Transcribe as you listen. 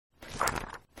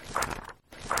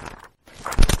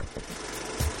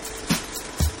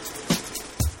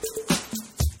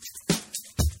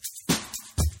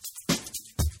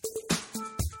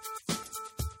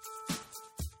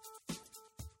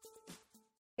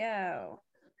go.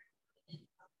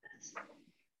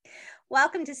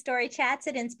 Welcome to Story Chats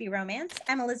at Inspy Romance.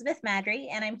 I'm Elizabeth Madry,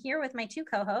 and I'm here with my two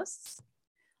co-hosts.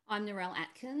 I'm Narelle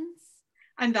Atkins.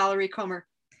 I'm Valerie Comer.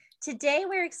 Today,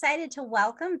 we're excited to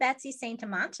welcome Betsy St.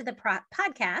 Amant to the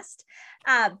podcast.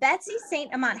 Betsy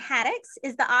St. Amant Haddix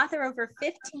is the author of over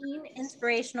 15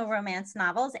 inspirational romance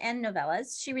novels and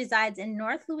novellas. She resides in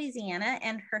North Louisiana,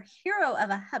 and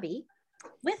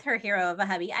with her hero of a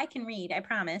hubby, I can read, I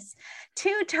promise,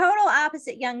 two total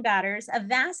opposite young daughters, a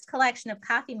vast collection of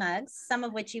coffee mugs, some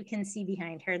of which you can see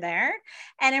behind her there,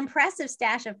 an impressive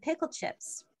stash of pickle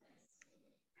chips.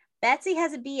 Betsy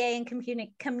has a BA in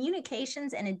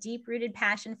communications and a deep-rooted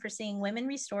passion for seeing women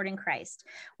restored in Christ.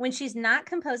 When she's not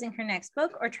composing her next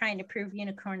book or trying to prove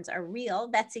unicorns are real,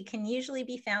 Betsy can usually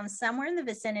be found somewhere in the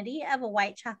vicinity of a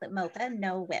white chocolate mocha,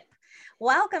 no whip.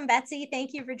 Welcome, Betsy.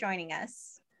 Thank you for joining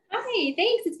us. Hi,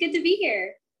 thanks. It's good to be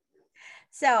here.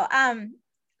 So I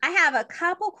have a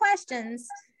couple questions.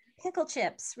 Pickle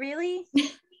chips, really?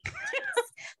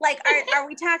 Like, are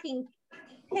we talking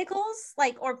pickles,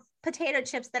 like, or potato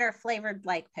chips that are flavored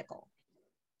like pickle?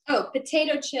 Oh,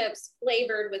 potato chips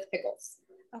flavored with pickles.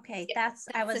 Okay,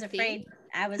 I was afraid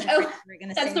you were going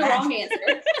to say that's the wrong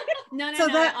answer. No.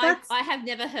 I have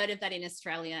never heard of that in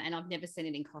Australia, and I've never seen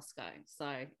it in Costco. So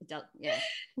it does, yeah.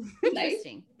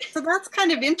 Interesting. So that's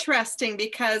kind of interesting,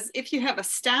 because if you have a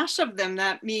stash of them,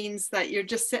 that means that you're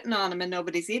just sitting on them and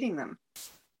nobody's eating them.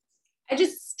 I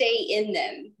just stay in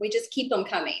them. We just keep them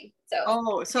coming.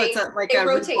 So it's like a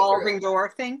revolving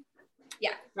door thing?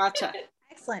 Yeah. Gotcha.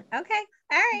 Excellent. Okay.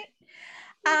 All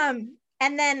right.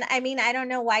 And then, I mean, I don't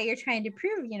know why you're trying to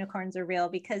prove unicorns are real,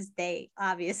 because they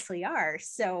obviously are.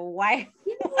 So why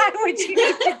would you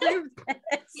need to prove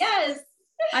this? Yes.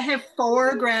 I have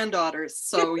 4 granddaughters,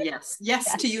 so yes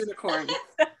to unicorn.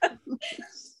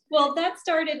 Well, that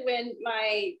started when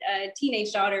my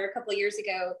teenage daughter, a couple of years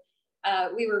ago,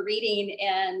 we were reading,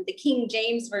 and the King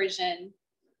James Version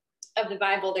of the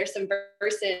Bible, there's some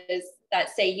verses that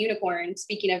say unicorn,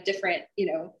 speaking of different,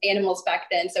 animals back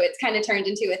then. So it's kind of turned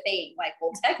into a thing, like,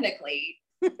 well, technically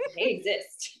they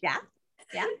exist. Yeah.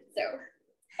 So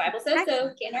Bible says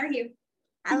so, can't argue.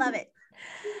 I love it.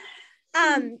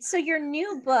 So your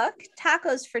new book,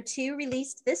 Tacos for Two,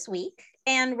 released this week.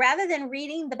 And rather than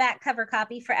reading the back cover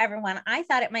copy for everyone, I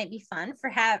thought it might be fun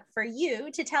for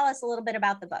you to tell us a little bit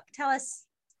about the book. Tell us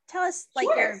like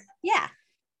sure.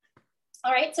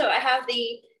 All right, so I have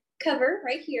the cover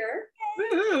right here.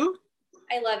 Woo-hoo.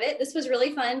 I love it. This was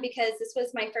really fun because this was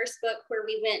my first book where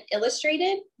we went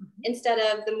illustrated instead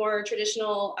of the more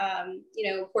traditional,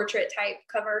 portrait type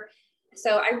cover.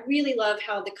 So I really love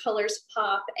how the colors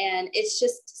pop, and it's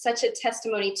just such a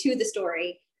testimony to the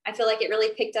story. I feel like it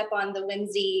really picked up on the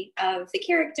whimsy of the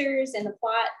characters and the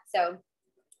plot. So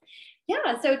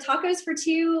yeah, so Tacos for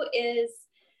Two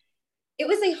it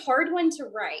was a hard one to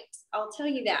write. I'll tell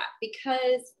you that,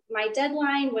 because my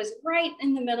deadline was right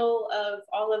in the middle of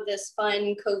all of this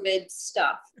fun COVID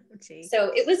stuff. Okay.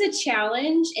 So it was a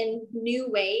challenge in new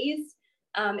ways.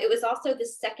 It was also the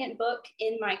second book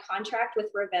in my contract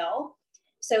with Revell.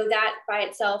 So that by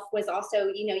itself was also,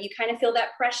 you kind of feel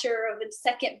that pressure of a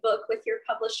second book with your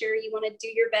publisher. You want to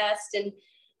do your best. And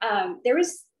there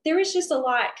was just a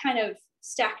lot kind of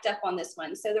stacked up on this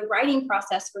one. So the writing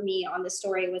process for me on the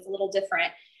story was a little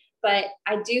different, but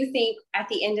I do think at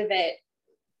the end of it,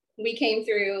 we came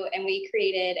through and we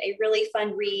created a really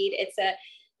fun read. It's a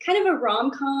kind of a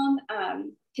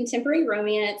rom-com, contemporary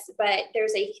romance, but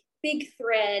there's a big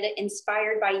thread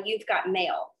inspired by You've Got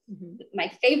Mail, my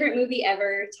favorite movie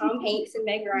ever, Tom Hanks and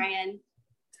Meg Ryan.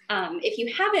 If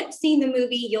you haven't seen the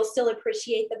movie, you'll still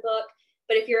appreciate the book,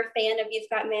 but if you're a fan of You've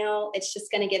Got Mail, it's just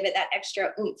going to give it that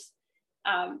extra oomph.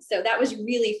 So that was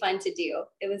really fun to do.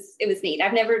 It was neat.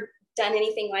 I've never done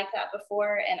anything like that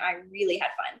before, and I really had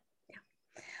fun.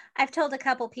 I've told a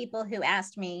couple people who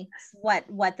asked me what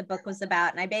the book was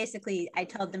about, and I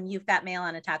told them You've Got Mail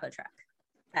on a taco truck.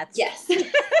 Yes.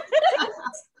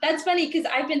 That's funny, because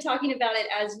I've been talking about it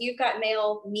as You've Got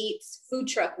Mail meets Food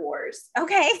Truck Wars.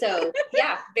 Okay. So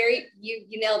yeah, you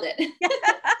nailed it.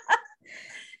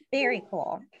 Very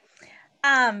cool.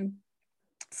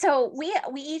 So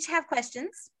we each have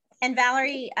questions, and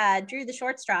Valerie drew the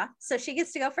short straw, so she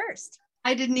gets to go first.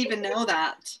 I didn't even know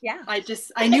that. Yeah.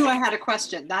 I knew I had a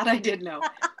question. That I did know.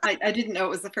 I didn't know it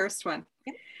was the first one.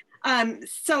 Yeah.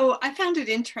 So I found it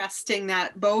interesting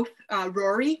that both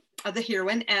Rory, the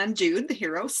heroine, and Jude, the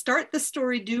hero, start the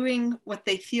story doing what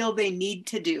they feel they need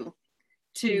to do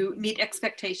to meet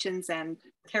expectations and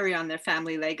carry on their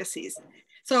family legacies.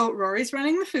 So Rory's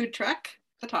running the food truck,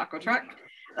 the taco truck.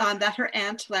 that her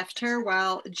aunt left her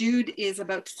while Jude is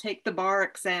about to take the bar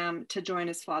exam to join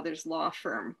his father's law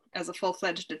firm as a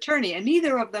full-fledged attorney, and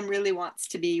neither of them really wants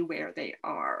to be where they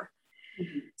are.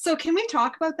 So can we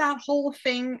talk about that whole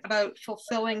thing about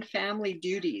fulfilling family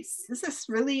duties? Is this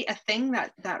really a thing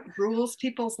that rules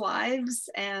people's lives?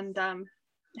 And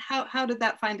how did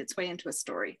that find its way into a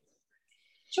story?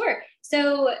 Sure.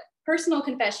 So personal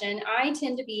confession, I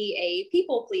tend to be a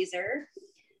people pleaser.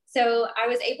 So I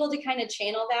was able to kind of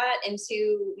channel that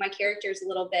into my characters a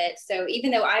little bit. So even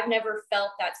though I've never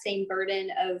felt that same burden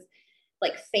of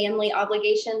like family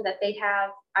obligation that they have,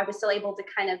 I was still able to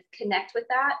kind of connect with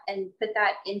that and put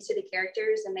that into the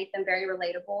characters and make them very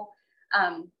relatable.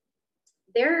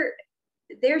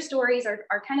 Their stories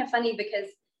are kind of funny because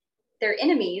they're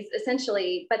enemies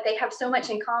essentially, but they have so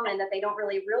much in common that they don't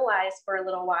really realize for a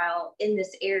little while in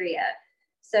this area.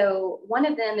 So one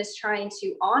of them is trying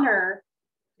to honor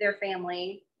their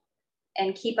family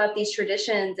and keep up these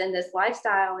traditions and this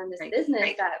lifestyle and this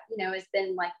business that, you know, has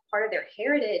been like part of their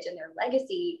heritage and their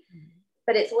legacy,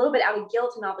 but it's a little bit out of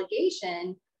guilt and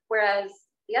obligation. Whereas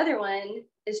the other one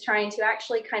is trying to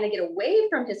actually kind of get away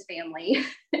from his family.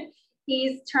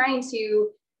 He's trying to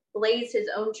blaze his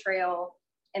own trail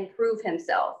and prove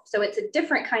himself. So it's a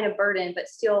different kind of burden, but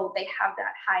still they have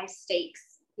that high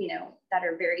stakes, you know, that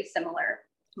are very similar.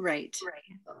 Right.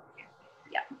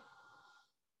 Yeah.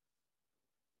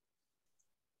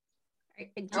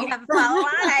 Do you have a follow on?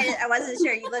 I wasn't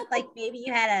sure. You looked like maybe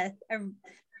you had a...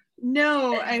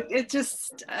 No, it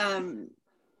just,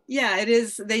 yeah, it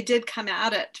is. They did come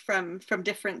at it from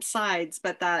different sides,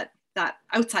 but that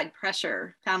outside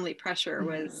pressure, family pressure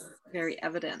was very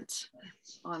evident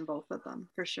on both of them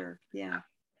for sure. Yeah.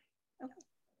 Okay.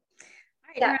 All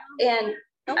right, Yeah. And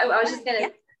I was just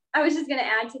gonna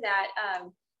add to that.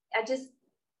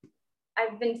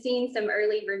 I've been seeing some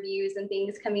early reviews and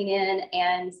things coming in,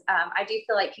 and I do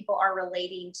feel like people are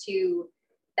relating to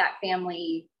that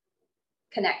family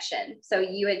connection. So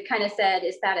you had kind of said,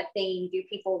 is that a thing? Do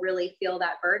people really feel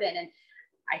that burden? And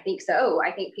I think so.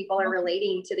 I think people are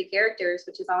relating to the characters,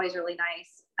 which is always really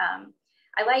nice.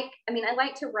 I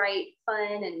like to write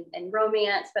fun and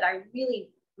romance, but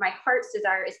my heart's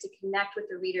desire is to connect with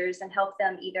the readers and help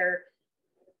them either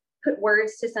put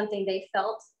words to something they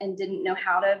felt and didn't know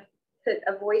how to put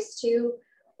a voice to,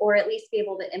 or at least be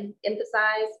able to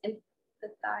empathize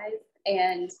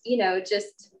and, you know,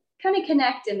 just kind of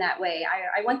connect in that way.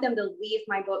 I want them to leave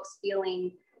my books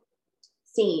feeling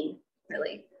seen,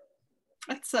 really.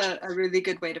 That's a really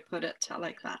good way to put it. I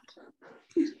like that.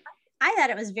 I thought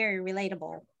it was very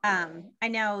relatable. I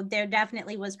know there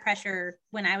definitely was pressure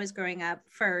when I was growing up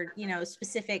for, you know,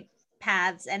 specific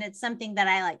paths. And it's something that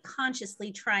I like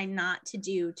consciously try not to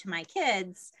do to my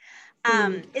kids.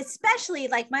 Especially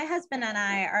like my husband and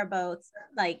I are both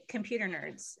like computer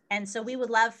nerds. And so we would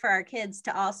love for our kids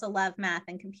to also love math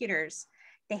and computers.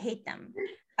 They hate them.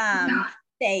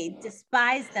 They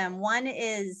despise them. One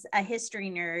is a history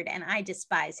nerd and I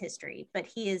despise history, but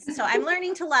so I'm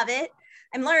learning to love it.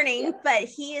 I'm learning, but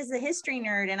he is a history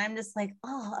nerd. And I'm just like,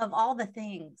 oh, of all the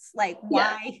things, like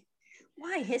why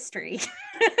history?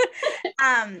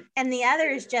 And the other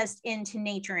is just into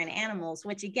nature and animals,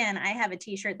 which again, I have a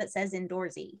t-shirt that says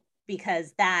indoorsy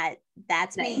because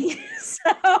that's me.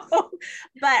 So,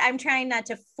 but I'm trying not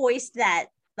to foist that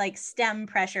like STEM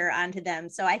pressure onto them.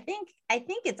 So I think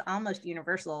it's almost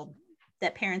universal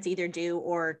that parents either do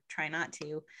or try not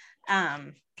to.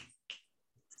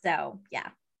 So yeah.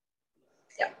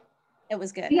 It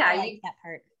was good. Yeah, I like that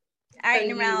part. All right,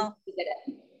 Narelle.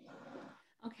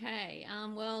 Okay,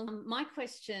 well, my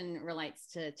question relates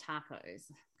to tacos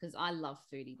because I love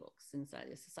foodie books, and so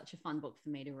this is such a fun book for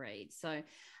me to read. So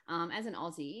as an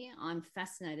Aussie, I'm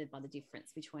fascinated by the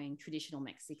difference between traditional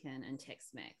Mexican and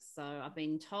Tex-Mex. So I've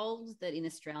been told that in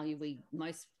Australia,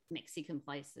 most Mexican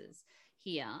places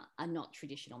here are not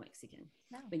traditional Mexican.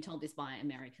 No. I've been told this by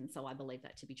Americans, so I believe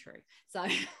that to be true. So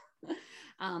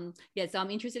so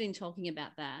I'm interested in talking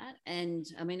about that. And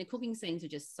I mean, the cooking scenes are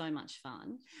just so much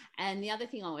fun. And the other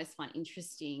thing I always find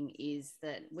interesting is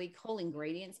that we call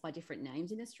ingredients by different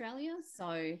names in Australia.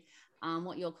 So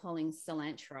what you're calling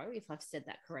cilantro, if I've said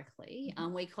that correctly,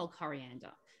 we call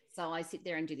coriander. So I sit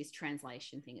there and do this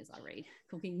translation thing as I read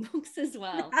cooking books as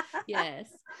well. Yes,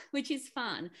 which is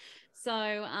fun. So,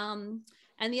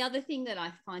 and the other thing that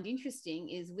I find interesting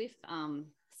is with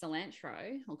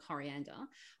cilantro or coriander,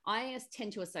 I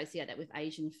tend to associate that with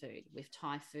Asian food, with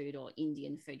Thai food or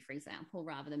Indian food, for example,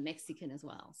 rather than Mexican as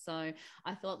well. So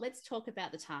I thought, let's talk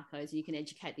about the tacos and you can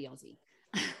educate the Aussie.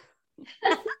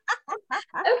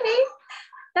 Okay,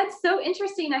 that's so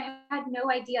interesting. I had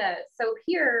no idea. So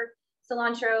here,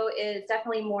 cilantro is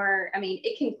definitely more, I mean,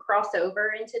 it can cross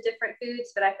over into different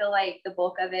foods, but I feel like the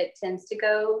bulk of it tends to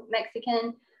go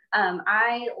Mexican.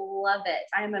 I love it.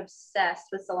 I'm obsessed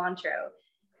with cilantro.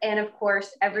 And of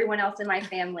course, everyone else in my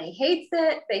family hates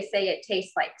it. They say it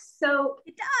tastes like soap.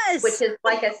 It does. Which is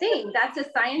like a thing. That's a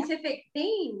scientific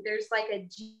thing. There's like a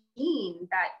gene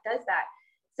that does that.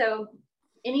 So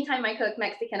anytime I cook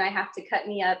Mexican, I have to cut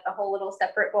me up a whole little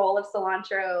separate bowl of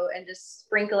cilantro and just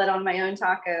sprinkle it on my own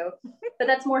taco. But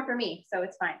that's more for me, so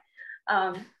it's fine.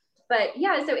 But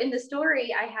yeah, so in the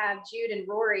story, I have Jude and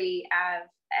Rory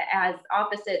as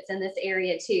opposites in this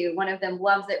area too. One of them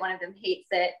loves it, one of them hates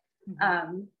it.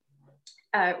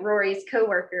 Rory's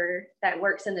coworker that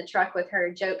works in the truck with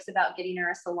her jokes about getting her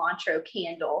a cilantro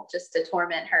candle just to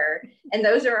torment her, and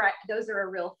those are a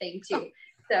real thing too.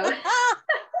 So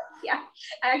yeah,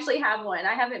 I actually have one.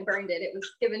 I haven't burned it. It was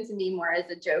given to me more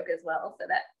as a joke as well, so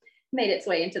that made its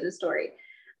way into the story.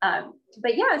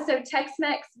 But yeah, so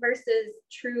Tex-Mex versus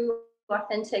true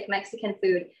authentic Mexican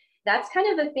food, that's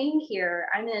kind of a thing here.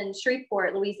 I'm in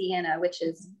Shreveport, Louisiana, which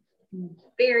is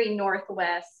very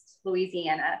northwest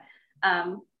Louisiana,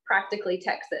 practically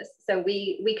Texas. So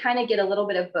we kind of get a little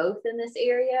bit of both in this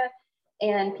area,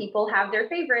 and people have their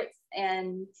favorites,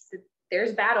 and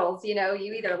there's battles, you know,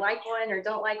 you either like one or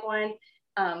don't like one.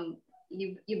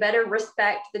 You better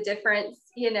respect the difference,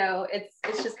 you know,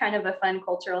 it's just kind of a fun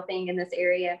cultural thing in this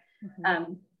area.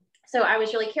 So I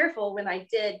was really careful when I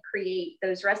did create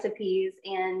those recipes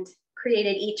and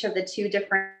created each of the two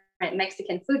different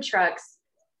Mexican food trucks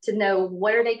to know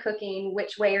what are they cooking,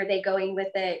 which way are they going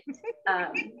with it.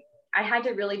 I had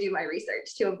to really do my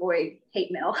research to avoid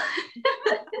hate mail.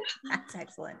 That's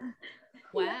excellent.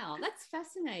 Wow, that's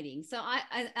fascinating. So I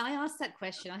asked that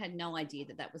question. I had no idea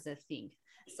that was a thing.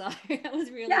 So that was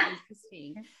really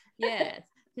interesting. Yeah,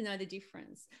 to know the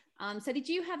difference. So did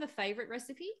you have a favorite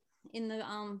recipe in the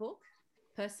book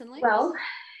personally? Well,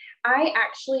 I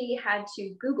actually had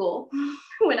to Google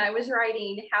when I was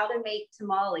writing how to make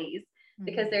tamales,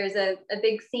 because there's a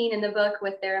big scene in the book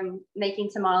with them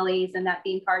making tamales and that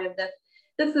being part of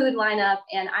the food lineup.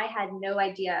 And I had no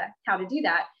idea how to do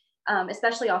that,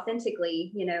 especially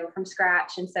authentically, you know, from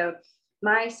scratch. And so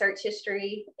my search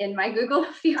history in my Google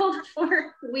field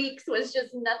for weeks was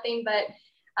just nothing but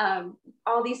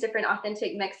all these different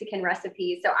authentic Mexican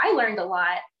recipes. So I learned a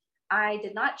lot. I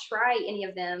did not try any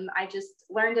of them. I just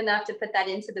learned enough to put that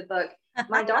into the book.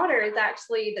 My daughter is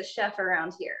actually the chef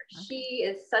around here. She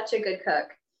is such a good cook.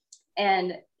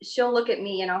 And she'll look at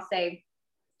me and I'll say,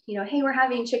 you know, hey, we're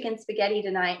having chicken spaghetti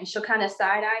tonight. And she'll kind of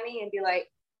side eye me and be like,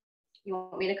 you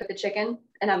want me to cook the chicken?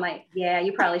 And I'm like, yeah,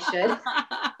 you probably should.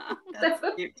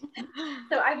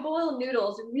 So I boil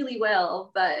noodles really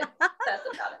well, but that's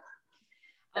about it.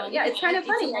 So, yeah, it's kind of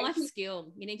funny. It's a life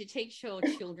skill. You need to teach your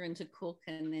children to cook,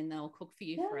 and then they'll cook for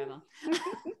you forever.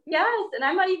 Yes, and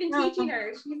I'm not even teaching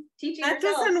her. She's teaching herself.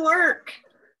 That doesn't work.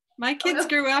 My kids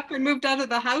grew up and moved out of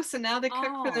the house, and now they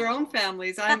cook for their own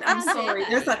families. I'm sorry.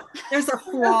 There's a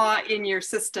flaw in your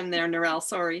system there, Narelle.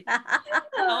 Sorry.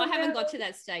 I haven't got to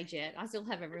that stage yet. I still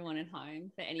have everyone at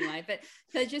home. But anyway,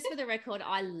 so just for the record,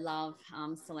 I love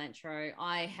cilantro.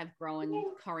 I have grown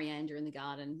coriander in the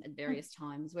garden at various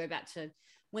times. We're about to,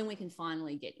 when we can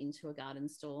finally get into a garden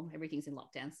store, everything's in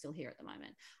lockdown still here at the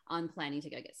moment. I'm planning to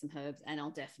go get some herbs, and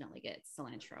I'll definitely get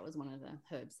cilantro as one of the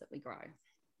herbs that we grow.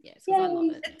 Yes, because I love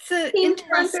it.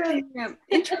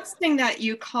 It's interesting that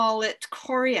you call it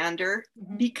coriander,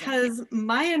 because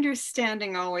my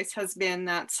understanding always has been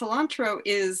that cilantro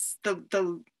is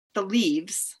the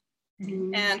leaves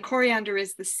and coriander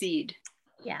is the seed.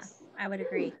 Yeah, I would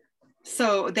agree.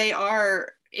 So they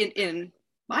are, in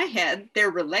my head,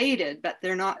 they're related, but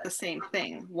they're not the same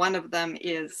thing. One of them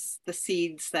is the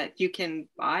seeds that you can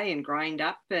buy and grind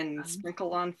up and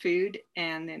sprinkle on food.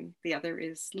 And then the other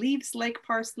is leaves like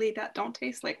parsley that don't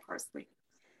taste like parsley.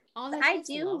 Oh, I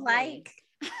do lovely.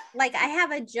 like I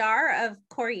have a jar of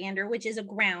coriander, which is a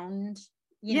ground,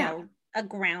 you know, a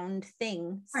ground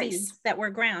thing, seeds that were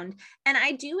ground. And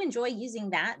I do enjoy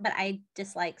using that, but I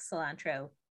dislike cilantro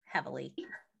heavily.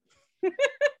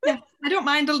 Yeah, I don't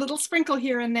mind a little sprinkle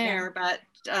here and there, but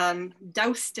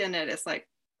doused in it is like,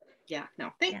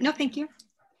 no, thank you.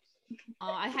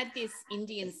 Oh, I had this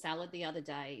Indian salad the other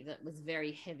day that was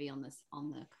very heavy on the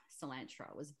cilantro.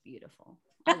 It was beautiful.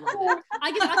 I love it.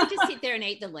 I could just sit there and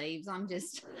eat the leaves. I'm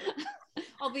just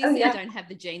obviously I don't have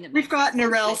the gene that we've got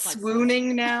Narelle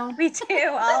swooning now. We do,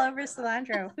 all over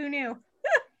cilantro. Who knew?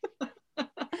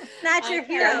 Not your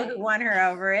hero who won her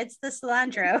over. It's the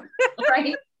cilantro.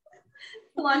 Right.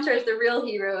 Cilantro is the real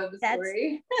hero of the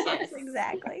story. Yes,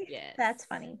 exactly. Yes. That's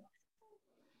funny.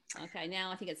 Okay,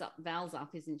 now I think it's Val's up,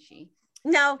 isn't she?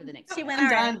 No, for the next she one? went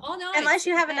I'm already. done. Oh no. Unless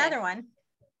you have okay. another one.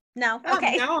 No.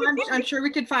 Okay. No, I'm sure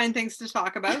we could find things to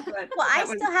talk about. But Well, I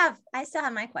that still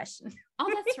have my question.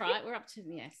 Oh, that's right. We're up to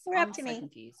yes. We're I'm up to so me.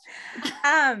 confused.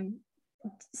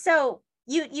 So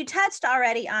you touched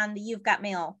already on the You've Got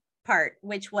Mail part,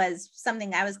 which was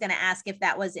something I was going to ask if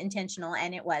that was intentional,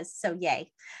 and it was. So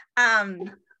yay.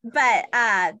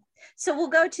 But so we'll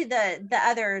go to the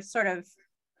other sort of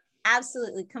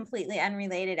absolutely completely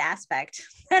unrelated aspect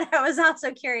that I was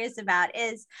also curious about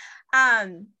is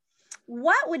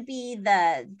what would be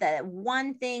the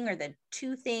one thing or the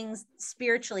two things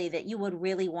spiritually that you would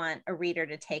really want a reader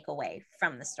to take away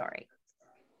from the story?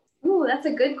 Ooh, that's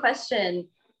a good question.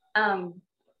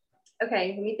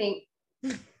 Okay, let me think.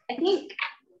 I think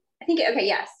okay,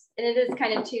 yes. And it is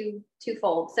kind of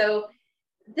twofold. So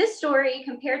this story,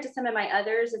 compared to some of my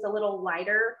others, is a little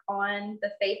lighter on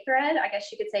the faith thread. I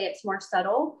guess you could say it's more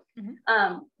subtle.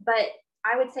 But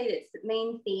I would say that its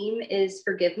main theme is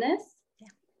forgiveness. Yeah.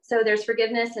 So there's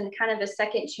forgiveness and kind of a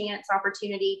second chance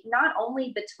opportunity, not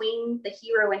only between the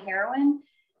hero and heroine,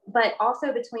 but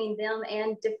also between them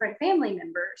and different family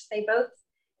members. They both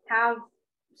have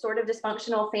sort of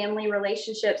dysfunctional family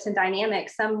relationships and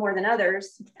dynamics, some more than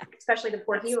others, especially the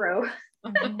poor hero.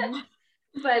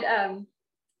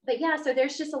 But yeah, so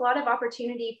there's just a lot of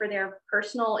opportunity for their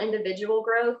personal individual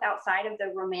growth outside of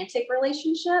the romantic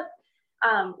relationship,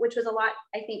 which was a lot,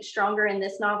 I think, stronger in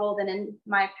this novel than in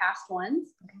my past ones.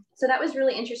 Okay. So that was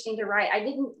really interesting to write. I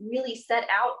didn't really set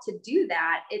out to do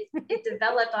that. It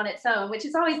developed on its own, which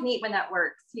is always neat when that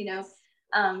works, you know?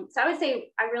 So I would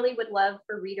say I really would love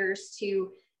for readers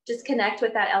to just connect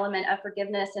with that element of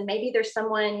forgiveness. And maybe there's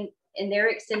someone in their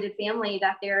extended family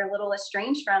that they're a little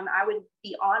estranged from. I would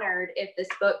be honored if this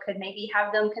book could maybe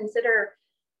have them consider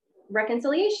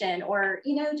reconciliation or,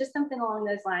 you know, just something along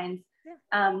those lines.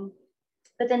 Yeah.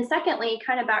 But then secondly,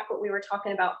 kind of back what we were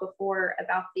talking about before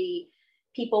about the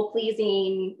people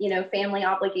pleasing, you know, family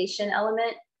obligation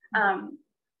element.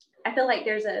 I feel like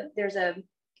there's a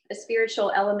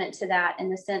spiritual element to that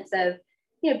in the sense of,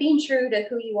 you know, being true to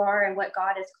who you are and what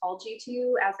God has called you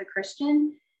to as a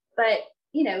Christian, but,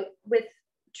 you know, with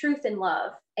truth and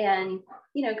love and,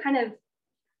 you know, kind of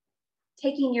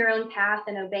taking your own path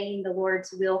and obeying the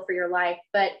Lord's will for your life,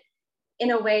 but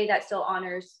in a way that still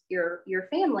honors your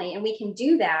family. And we can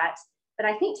do that. But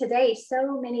I think today,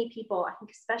 so many people, I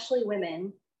think especially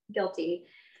women, guilty,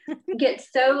 get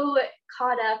so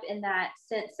caught up in that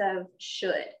sense of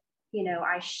should. You know,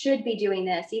 I should be doing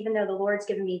this, even though the Lord's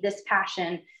given me this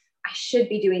passion, I should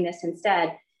be doing this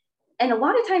instead. And a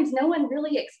lot of times no one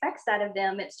really expects that of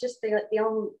them. It's just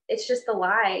it's just the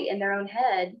lie in their own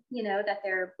head, you know, that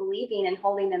they're believing and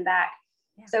holding them back.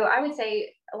 Yeah. So I would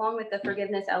say, along with the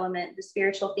forgiveness element, the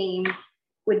spiritual theme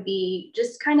would be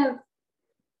just kind of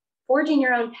forging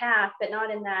your own path, but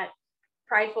not in that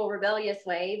prideful, rebellious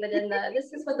way, but in the,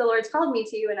 this is what the Lord's called me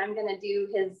to, and I'm going to do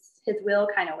his will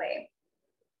kind of way.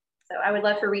 So I would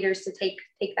love for readers to take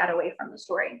that away from the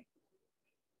story.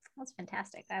 That's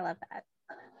fantastic. I love that.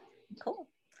 Cool.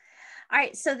 All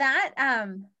right. So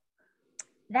that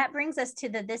brings us to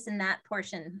the this and that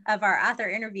portion of our author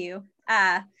interview,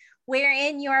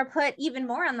 wherein you are put even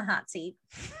more on the hot seat.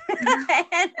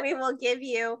 And we will give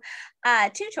you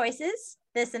two choices,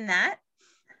 this and that.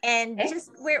 And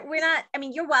just we're not, I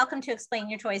mean, you're welcome to explain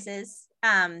your choices.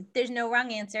 There's no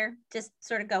wrong answer. Just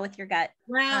sort of go with your gut.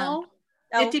 Well,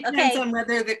 it depends on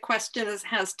whether the question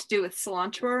has to do with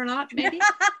cilantro or not, maybe.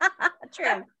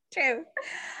 True.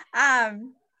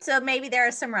 So maybe there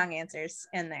are some wrong answers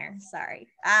in there. Sorry.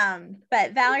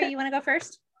 But Valerie, you want to go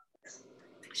first?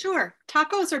 Sure.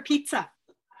 Tacos or pizza?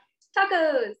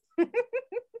 Tacos.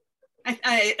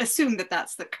 I assume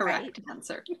that's the correct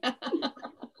answer.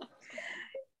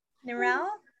 Narelle?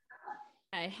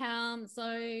 Okay,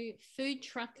 so food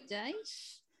truck date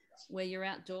where you're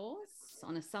outdoors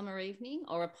on a summer evening,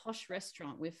 or a posh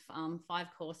restaurant with 5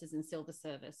 courses and silver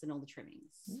service and all the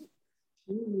trimmings?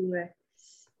 Ooh.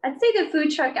 I'd say the food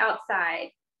truck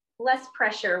outside, less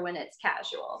pressure when it's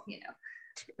casual, you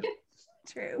know.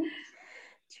 True.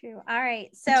 All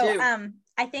right. So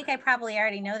I think I probably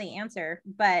already know the answer,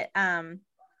 but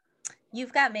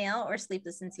You've Got Mail or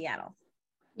Sleepless in Seattle?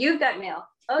 You've Got Mail.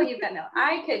 Oh, You've Got Mail.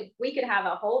 We could have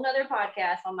a whole nother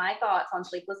podcast on my thoughts on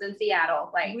Sleepless in Seattle.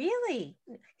 Like, really?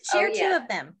 Share two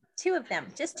of them,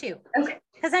 just two. Okay.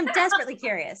 Because I'm desperately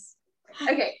curious.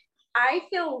 Okay. I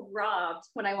feel robbed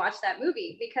when I watch that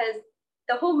movie because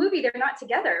the whole movie, they're not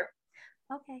together.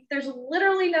 Okay. There's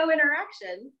literally no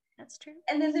interaction. That's true.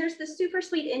 And then there's the super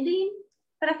sweet ending,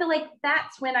 but I feel like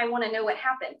that's when I want to know what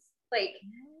happens. Like,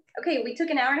 okay, we took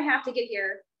an hour and a half to get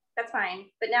here. That's fine.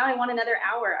 But now I want another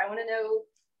hour. I want to know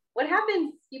what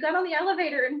happens? You got on the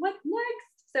elevator and what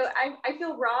next? So I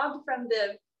feel robbed from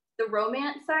the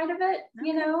romance side of it,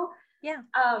 you know? Yeah.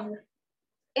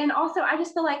 And also I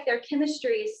just feel like their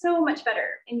chemistry is so much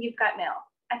better in You've Got Mail.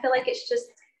 I feel like it's just,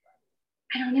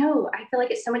 I don't know. I feel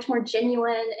like it's so much more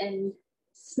genuine and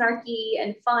snarky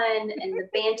and fun, and the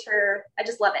banter. I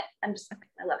just love it. I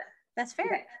love it. That's fair.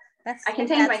 Okay. That's I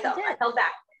contained that's myself. legit.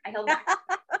 I held back.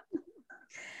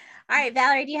 All right,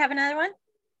 Valerie, do you have another one?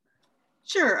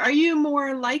 Sure. Are you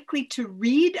more likely to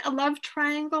read a love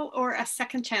triangle or a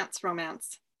second chance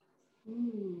romance?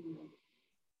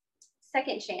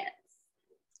 Second chance.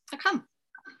 How come?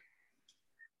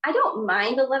 I don't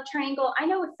mind a love triangle. I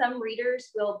know some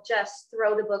readers will just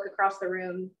throw the book across the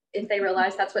room if they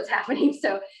realize that's what's happening.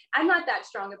 So I'm not that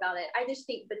strong about it. I just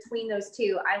think between those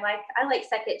two, I like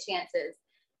second chances.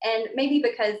 And maybe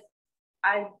because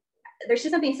there's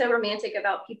just something so romantic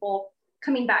about people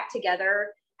coming back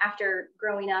together after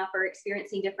growing up or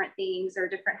experiencing different things or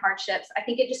different hardships. I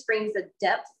think it just brings a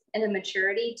depth and a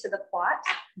maturity to the plot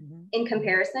in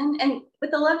comparison. And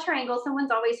with the love triangle, someone's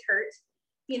always hurt.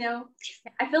 You know,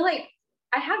 I feel like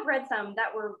I have read some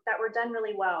that were done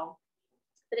really well,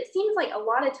 but it seems like a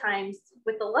lot of times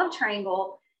with the love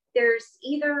triangle, there's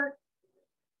either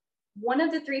one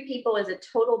of the three people is a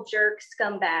total jerk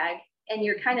scumbag, and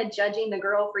you're kind of judging the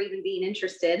girl for even being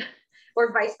interested,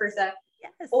 or vice versa,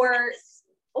 Yes.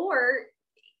 or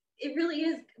it really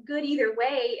is good either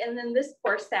way. And then this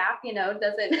poor sap, you know,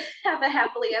 doesn't have a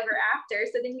happily ever after.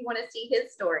 So then you want to see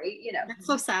his story, you know. That's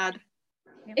so sad.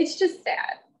 It's just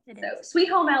sad. It So is. Sweet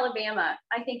Home Alabama,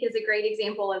 I think, is a great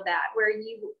example of that, where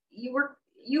you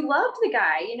loved the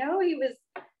guy, you know, he was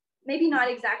maybe not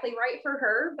exactly right for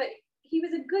her, but he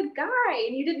was a good guy,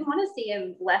 and you didn't want to see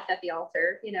him left at the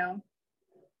altar, you know.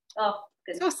 Oh,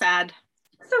 goodness. So sad.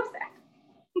 So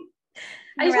sad.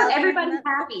 I just want Morale everybody management.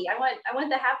 happy. I want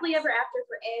the happily ever after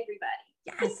for everybody.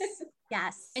 Yes.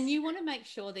 Yes. And you want to make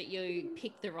sure that you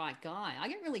pick the right guy. I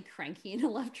get really cranky in a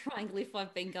love triangle if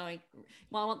I've been going,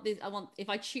 well, if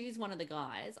I choose one of the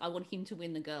guys, I want him to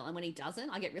win the girl. And when he doesn't,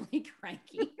 I get really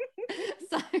cranky.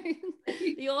 So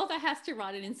the author has to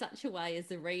write it in such a way as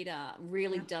the reader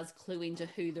really does clue into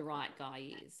who the right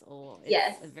guy is, or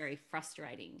it's a very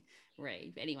frustrating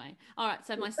read. But anyway, all right.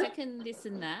 So my second this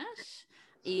and that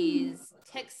is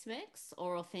Tex-Mex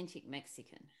or authentic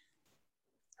Mexican.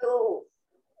 Oh,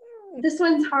 this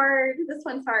one's hard.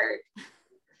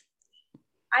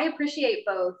 I appreciate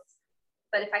both,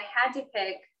 but if I had to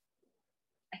pick,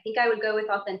 I think I would go with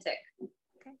authentic.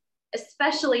 Okay.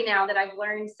 Especially now that I've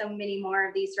learned so many more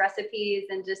of these recipes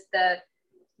and just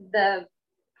the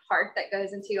heart that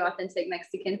goes into authentic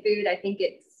Mexican food. I think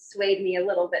it swayed me a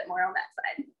little bit more on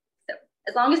that side. So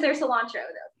as long as there's cilantro,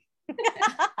 though.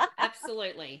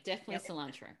 Absolutely, definitely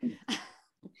cilantro.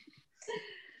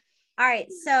 All right.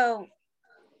 So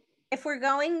if we're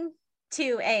going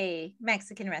to a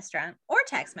Mexican restaurant or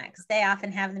Tex-Mex, they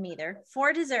often have them either.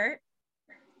 For dessert,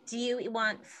 do you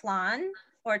want flan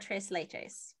or tres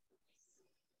leches?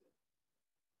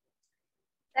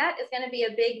 That is going to be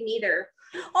a big neither.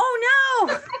 Oh,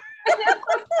 no.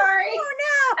 I'm sorry.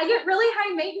 Oh, no. I get really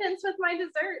high maintenance with my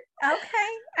dessert.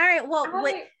 Okay. All right. Well,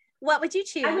 what would you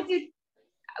choose?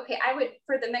 I would,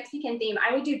 for the Mexican theme,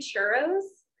 I would do churros.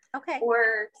 Okay.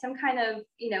 Or some kind of,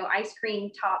 you know, ice cream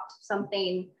topped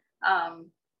something,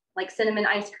 like cinnamon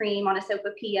ice cream on a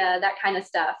sopapilla, that kind of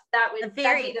stuff. That would a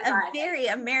very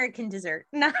American dessert.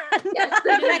 Not Yes.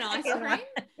 Cinnamon ice cream.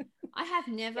 I have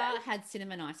never had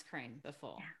cinnamon ice cream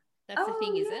before. That's the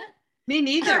thing, is it? Me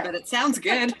neither, but it sounds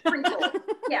good.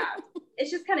 Yeah,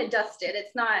 it's just kind of dusted.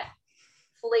 It's not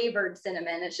flavored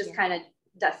cinnamon. It's just kind of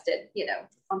dusted, you know,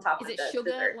 on top of the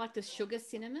sugar, dessert. like the sugar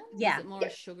cinnamon? Yeah. Is it more a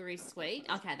sugary sweet?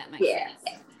 Okay, that makes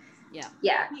sense.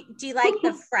 Yeah. Do you like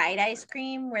the fried ice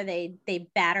cream where they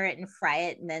batter it and fry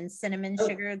it and then cinnamon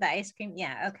sugar the ice cream?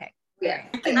 Yeah. Okay. Yeah.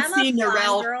 I can I'm see a flan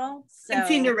Narelle. girl, so. I can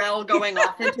see Narelle going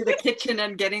off into the kitchen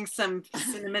and getting some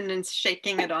cinnamon and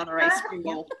shaking it on her ice cream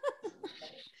bowl.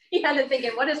 Yeah, they're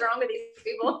thinking, what is wrong with these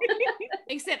people?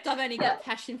 Except I've only got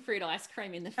passion fruit ice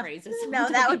cream in the freezer. So No, I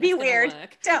don't that would think be it's gonna weird.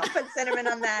 work. Don't put cinnamon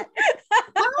on that.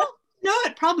 No,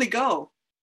 it'd probably go.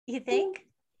 You think?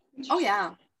 Oh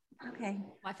yeah. Okay.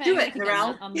 My Do family it, think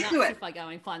Narelle. I'm Do nuts it. if I go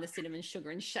and find the cinnamon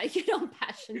sugar and shake it on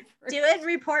passion fruit. Do it and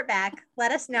report back.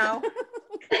 Let us know.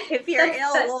 If you're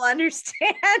ill, we'll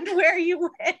understand where you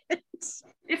went.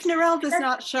 If Narelle does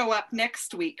not show up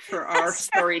next week for our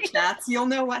story chats, you'll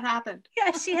know what happened.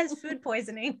 Yeah, she has food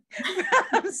poisoning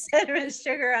from cinnamon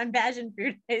sugar on passion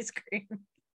fruit ice cream.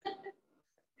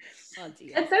 Oh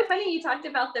dear. It's so funny you talked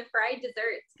about the fried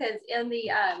desserts, because in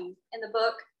the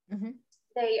book, Mhm.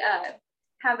 they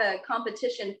have a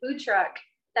competition food truck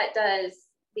that does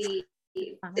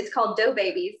it's called Dough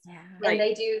Babies. Yeah. And Right.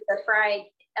 they do the fried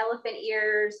elephant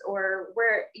ears, or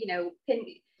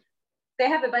they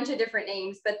have a bunch of different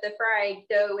names, but the fried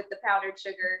dough with the powdered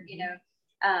sugar,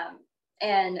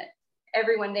 and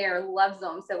everyone there loves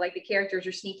them. So like the characters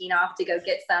are sneaking off to go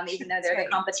get some, even though they're the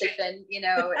competition,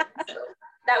 So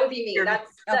that would be me.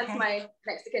 That's my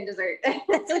Mexican dessert. That's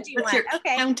what you What's want. your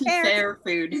Okay. county fair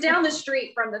food? It's down the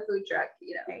street from the food truck,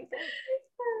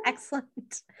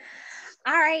 Excellent.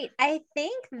 All right. I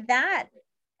think that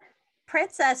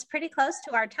puts us pretty close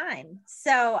to our time.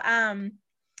 So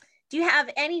do you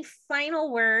have any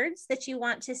final words that you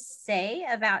want to say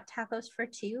about Tacos for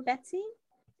Two, Betsy?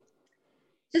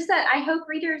 Just that I hope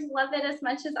readers love it as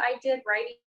much as I did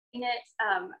writing it.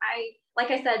 Like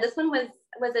I said, this one was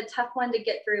a tough one to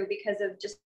get through because of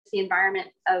just the environment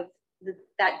of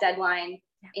that deadline.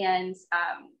 Yeah. And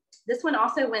this one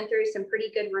also went through some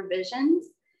pretty good revisions.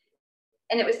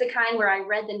 And it was the kind where I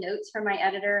read the notes from my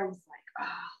editor and was like,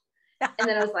 oh. And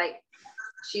then I was like,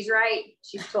 she's right.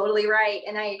 She's totally right.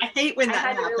 And I hate when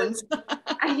that happens.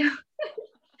 I know.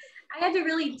 I had to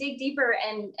really dig deeper,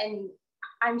 and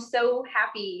I'm so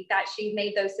happy that she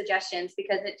made those suggestions,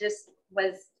 because it just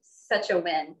was such a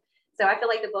win. So I feel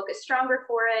like the book is stronger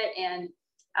for it. And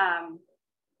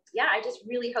I just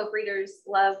really hope readers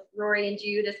love Rory and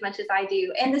Jude as much as I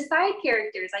do. And the side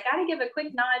characters, I got to give a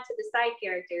quick nod to the side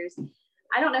characters.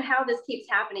 I don't know how this keeps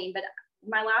happening, but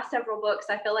my last several books,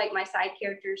 I feel like my side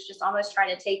characters just almost try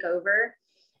to take over.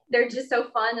 They're just so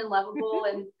fun and lovable,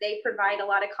 and they provide a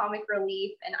lot of comic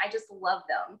relief, and I just love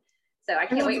them. So I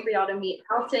can't wait for y'all to meet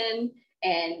Elton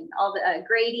and all the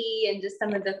Grady and just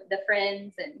some of the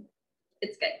friends, and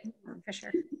it's good. For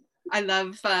sure. I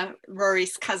love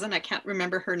Rory's cousin. I can't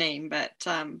remember her name, but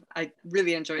I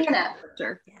really enjoyed her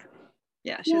character.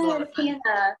 Yeah, she was a lot of fun.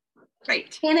 Hannah.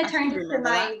 Great. Hannah turned into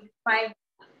my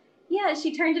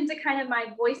she turned into kind of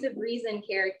my voice of reason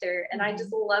character, and I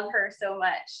just love her so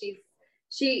much.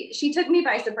 She took me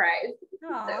by surprise.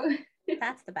 Oh,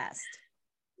 that's the best.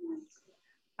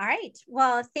 All right.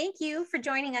 Well, thank you for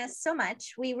joining us so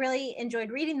much. We really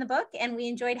enjoyed reading the book, and we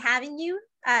enjoyed having you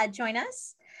join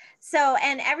us. So,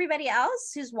 and everybody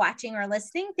else who's watching or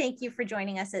listening, thank you for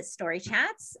joining us at Story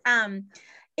Chats.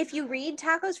 If you read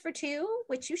Tacos for Two,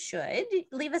 which you should,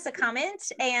 leave us a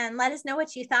comment and let us know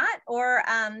what you thought. Or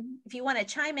if you want to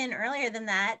chime in earlier than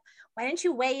that, why don't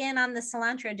you weigh in on the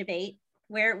cilantro debate?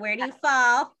 Where do you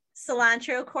fall?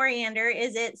 Cilantro, coriander,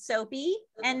 is it soapy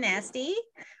and nasty,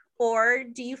 or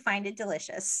do you find it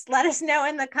delicious? Let us know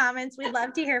in the comments. We'd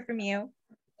love to hear from you.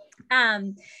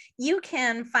 You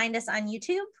can find us on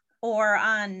YouTube or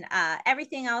on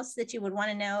everything else that you would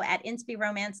want to know at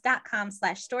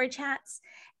inspyromance.com/storychats.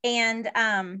 And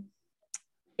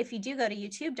if you do go to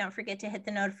YouTube, don't forget to hit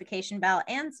the notification bell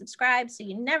and subscribe so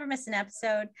you never miss an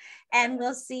episode. And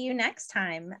we'll see you next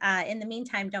time. In the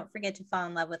meantime, don't forget to fall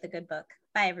in love with a good book.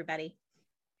 Bye, everybody.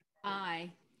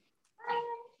 Bye.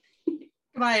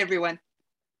 Bye, everyone.